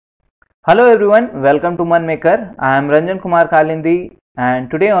Hello everyone, welcome to Mann Maker. I am Ranjan Kalindi, and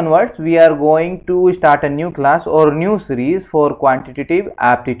today onwards we are going to start a new class or new series for quantitative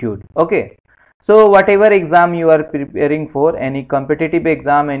aptitude. Okay, so whatever exam you are preparing for, any competitive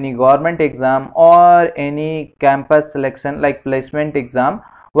exam, any government exam or any campus selection like placement exam,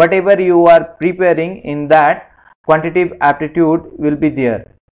 whatever you are preparing in that, quantitative aptitude will be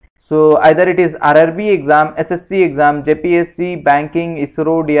there. So either it is RRB exam, SSC exam, JPSC, banking,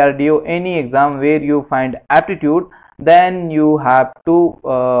 ISRO, DRDO, any exam where you find aptitude, then you have to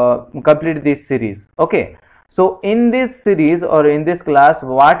complete this series. Okay. So in this series or in this class,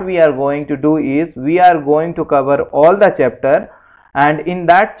 what we are going to do is we are going to cover all the chapter, and in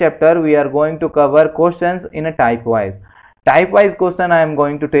that chapter we are going to cover questions in a type wise. Type wise question I am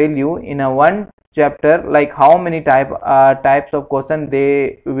going to tell you in a one chapter, like how many types of question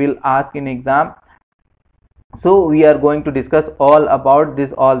they will ask in exam. So we are going to discuss all about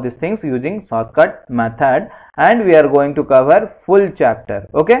all these things using shortcut method, and we are going to cover full chapter.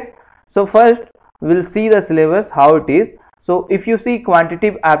 Okay, so first we'll see the syllabus how it is. So if you see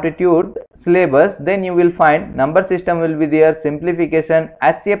quantitative aptitude syllabus, then you will find number system will be there, simplification,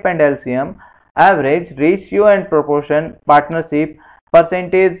 HCF and LCM, average, ratio and proportion, partnership,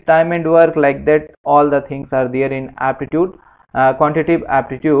 percentage, time and work, like that all the things are there in aptitude, quantitative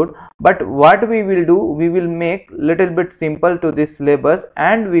aptitude. But what we will do, we will make little bit simple to this syllabus,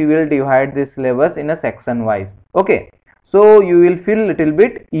 and we will divide this syllabus in a section wise. Okay, so you will feel little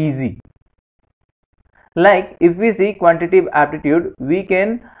bit easy. Like if we see quantitative aptitude, we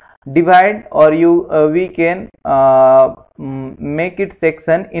can divide or we can make it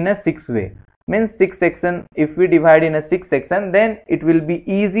section in a 6 way. Means 6 section. If we divide in a 6 section, then it will be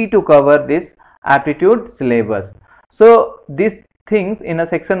easy to cover this aptitude syllabus. So these things in a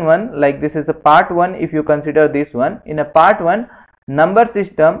section 1, like this is a part 1. If you consider this one, in a part 1, number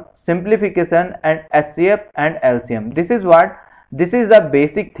system, simplification and HCF and LCM. This is the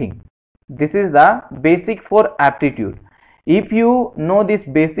basic thing. This is the basic for aptitude. If you know these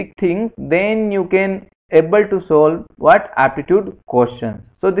basic things, then you can able to solve what aptitude questions.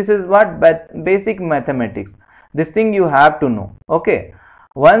 So this is what basic mathematics, this thing you have to know. Okay,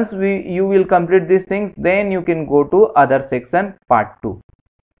 once you will complete these things, then you can go to other section, part 2.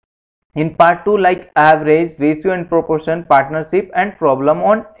 In part 2, like average, ratio and proportion, partnership and problem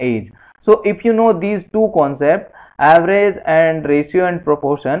on age. So if you know these two concepts, average and ratio and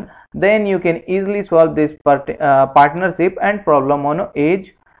proportion, then you can easily solve this partnership and problem on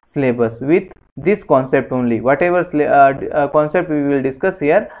age syllabus with this concept only. Whatever concept we will discuss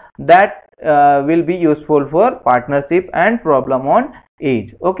here, that will be useful for partnership and problem on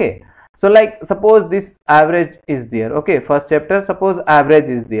age. Okay, so like suppose this average is there. Okay, first chapter, suppose average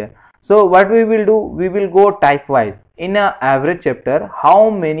is there. So what we will do, we will go type wise. In a average chapter, how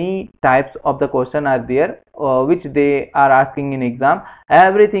many types of the question are there which they are asking in exam,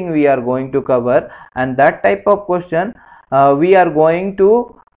 everything we are going to cover, and that type of question we are going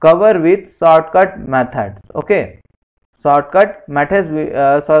to cover with shortcut methods. Okay, shortcut method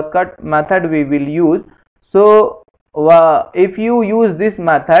we will use. So if you use this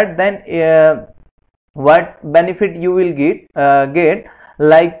method, then what benefit you will get,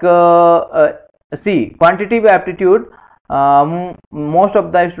 like see, quantitative aptitude, most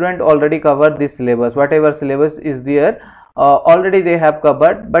of the student already covered this syllabus. Whatever syllabus is there, already they have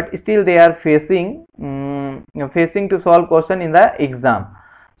covered, but still they are facing to solve question in the exam.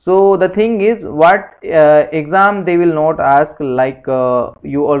 So the thing is, what exam they will not ask like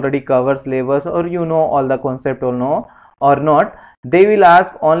you already cover syllabus or you know all the concept or no or not. They will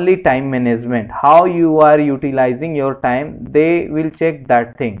ask only time management, how you are utilizing your time. They will check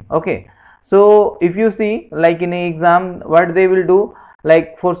that thing. Okay, so if you see, like in an exam, what they will do,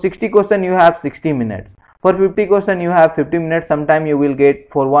 like for 60 question you have 60 minutes, for 50 question you have 50 minutes. Sometime you will get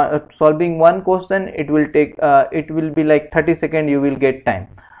for solving one question, it will take it will be like 30 seconds you will get time.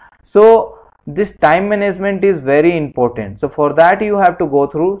 So this time management is very important. So for that you have to go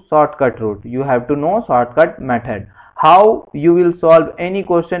through shortcut route. You have to know shortcut method, how you will solve any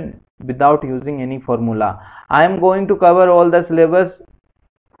question without using any formula. I am going to cover all the syllabus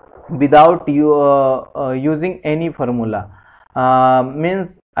without using any formula.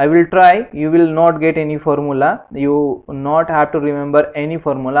 Means I will try, you will not get any formula, you not have to remember any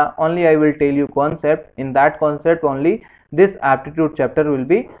formula, only I will tell you concept. In that concept only this aptitude chapter will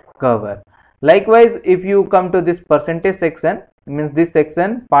be covered. Likewise, if you come to this percentage section, means this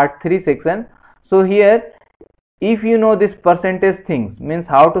section, part 3 section. So here, if you know this percentage things, means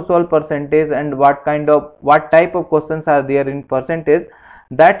how to solve percentage and what type of questions are there in percentage,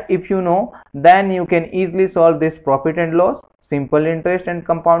 that if you know, then you can easily solve this profit and loss, simple interest and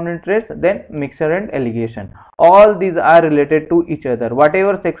compound interest, then mixture and allegation. All these are related to each other.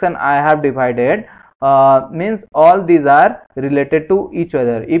 Whatever section I have divided, means all these are related to each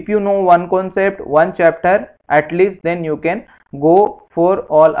other. If you know one concept, one chapter at least, then you can go for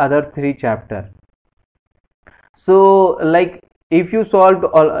all other 3 chapters. So like if you solved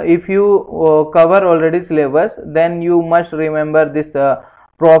all, if you cover already syllabus, then you must remember this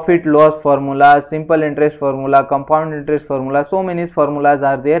profit loss formula, simple interest formula, compound interest formula. So many formulas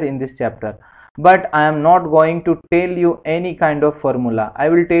are there in this chapter, but I am not going to tell you any kind of formula. I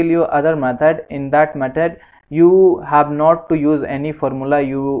will tell you other method. In that method you have not to use any formula,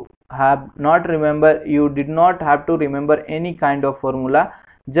 you have not remember, you did not have to remember any kind of formula,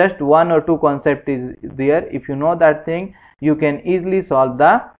 just 1 or 2 concept is there. If you know that thing, you can easily solve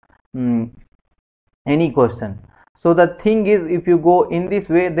the any question. So the thing is, if you go in this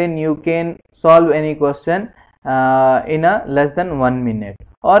way, then you can solve any question in a less than 1 minute,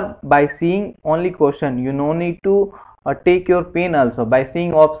 or by seeing only question. You no need to take your pen also. By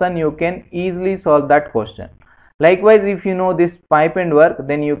seeing option you can easily solve that question. Likewise, if you know this pipe and work,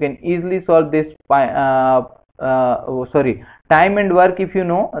 then you can easily solve this time and work. If you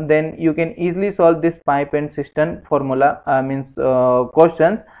know, then you can easily solve this pipe and cistern formula, means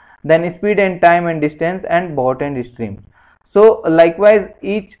questions. Then speed and time and distance and boat and stream. So likewise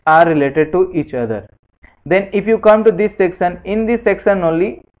each are related to each other. Then if you come to this section, in this section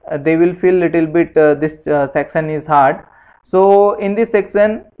only they will feel little bit this section is hard. So in this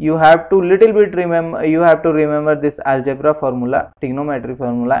section you have to little bit remember, you have to remember this algebra formula, trigonometry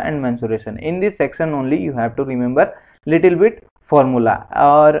formula and mensuration. In this section only you have to remember little bit formula,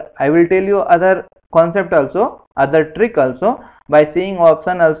 or I will tell you other concept also, other trick also. By seeing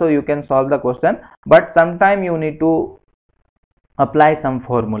option also you can solve the question, but sometime you need to apply some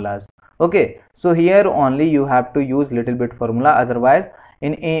formulas. Okay, so here only you have to use little bit formula, otherwise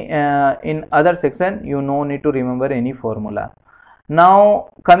in other section you no need to remember any formula. Now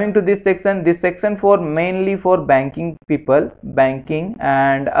coming to this section for mainly for banking people, banking,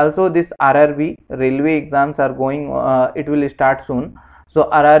 and also this RRB railway exams are going, it will start soon. So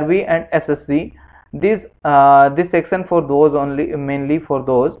RRB and SSC, this section for those only, mainly for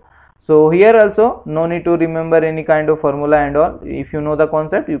those. So here also no need to remember any kind of formula and all. If you know the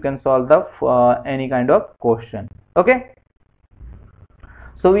concept, you can solve the any kind of question. Okay,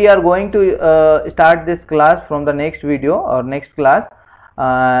 so we are going to start this class from the next video or next class.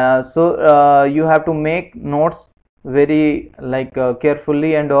 So you have to make notes very like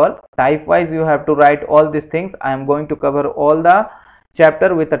carefully and all. Type wise you have to write all these things. I am going to cover all the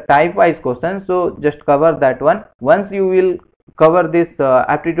chapter with a type wise question, so just cover that one. Once you will cover this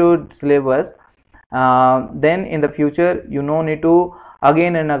aptitude syllabus, then in the future you no need to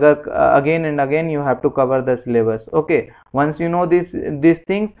again and again you have to cover the syllabus. Okay, once you know these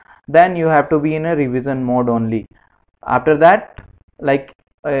things, then you have to be in a revision mode only. After that, like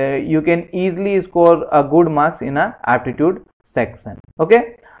you can easily score a good marks in a aptitude section.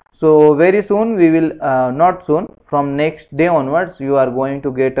 Okay, so very soon we will not soon, from next day onwards you are going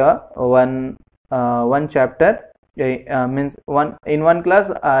to get a one chapter, means in one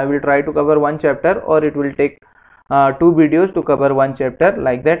class I will try to cover one chapter, or it will take 2 videos to cover one chapter,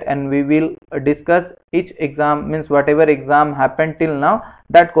 like that. And we will discuss each exam, means whatever exam happened till now,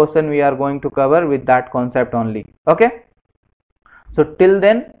 that question we are going to cover with that concept only. Okay, so till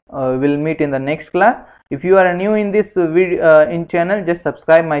then we'll meet in the next class. If you are new in this video in channel, just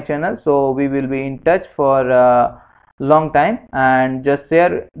subscribe my channel, so we will be in touch for a long time, and just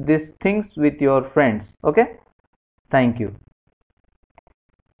share these things with your friends. Okay, thank you.